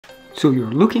So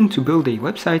you're looking to build a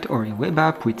website or a web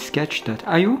app with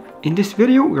Sketch.io? In this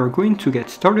video, we are going to get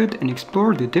started and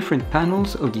explore the different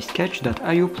panels of the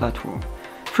Sketch.io platform.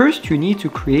 First, you need to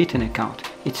create an account.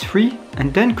 It's free,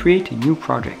 and then create a new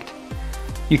project.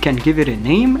 You can give it a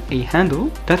name, a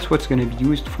handle, that's what's going to be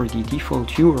used for the default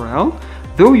URL,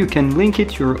 though you can link it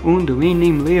to your own domain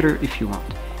name later if you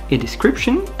want, a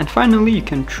description, and finally you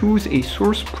can choose a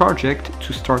source project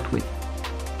to start with.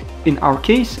 In our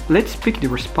case, let's pick the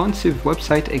responsive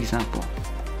website example.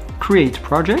 Create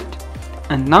project,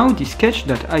 and now the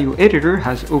Sketch.io editor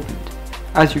has opened.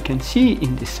 As you can see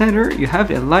in the center, you have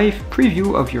a live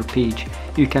preview of your page.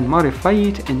 You can modify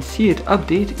it and see it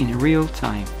update in real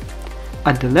time.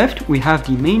 At the left, we have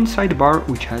the main sidebar,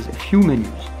 which has a few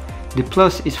menus. The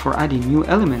plus is for adding new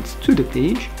elements to the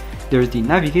page. There's the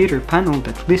Navigator panel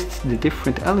that lists the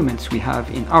different elements we have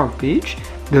in our page,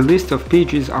 the list of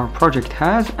pages our project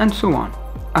has, and so on.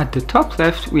 At the top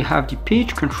left, we have the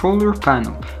Page Controller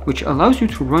panel, which allows you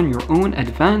to run your own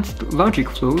advanced logic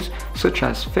flows, such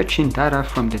as fetching data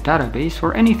from the database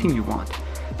or anything you want.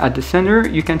 At the center,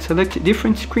 you can select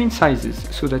different screen sizes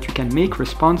so that you can make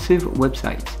responsive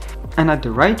websites. And at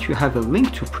the right, you have a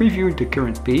link to preview the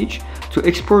current page, to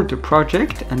export the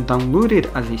project and download it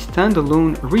as a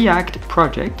standalone React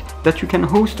project that you can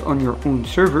host on your own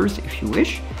servers if you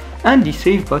wish, and the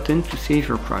Save button to save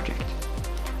your project.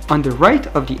 On the right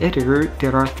of the editor,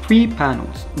 there are three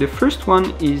panels. The first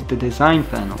one is the Design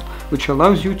panel, which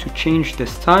allows you to change the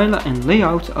style and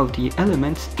layout of the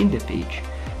elements in the page.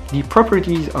 The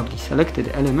properties of the selected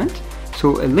element,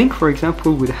 so a link, for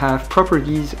example, would have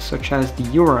properties such as the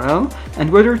URL and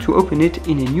whether to open it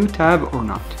in a new tab or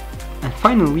not. And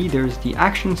finally, there's the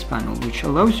Actions panel, which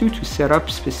allows you to set up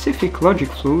specific logic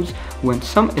flows when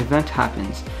some event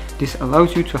happens. This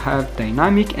allows you to have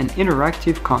dynamic and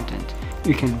interactive content.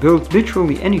 You can build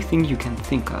literally anything you can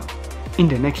think of. In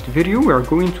the next video, we are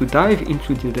going to dive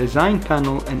into the Design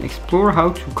panel and explore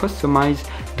how to customize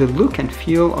the look and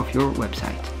feel of your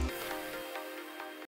website.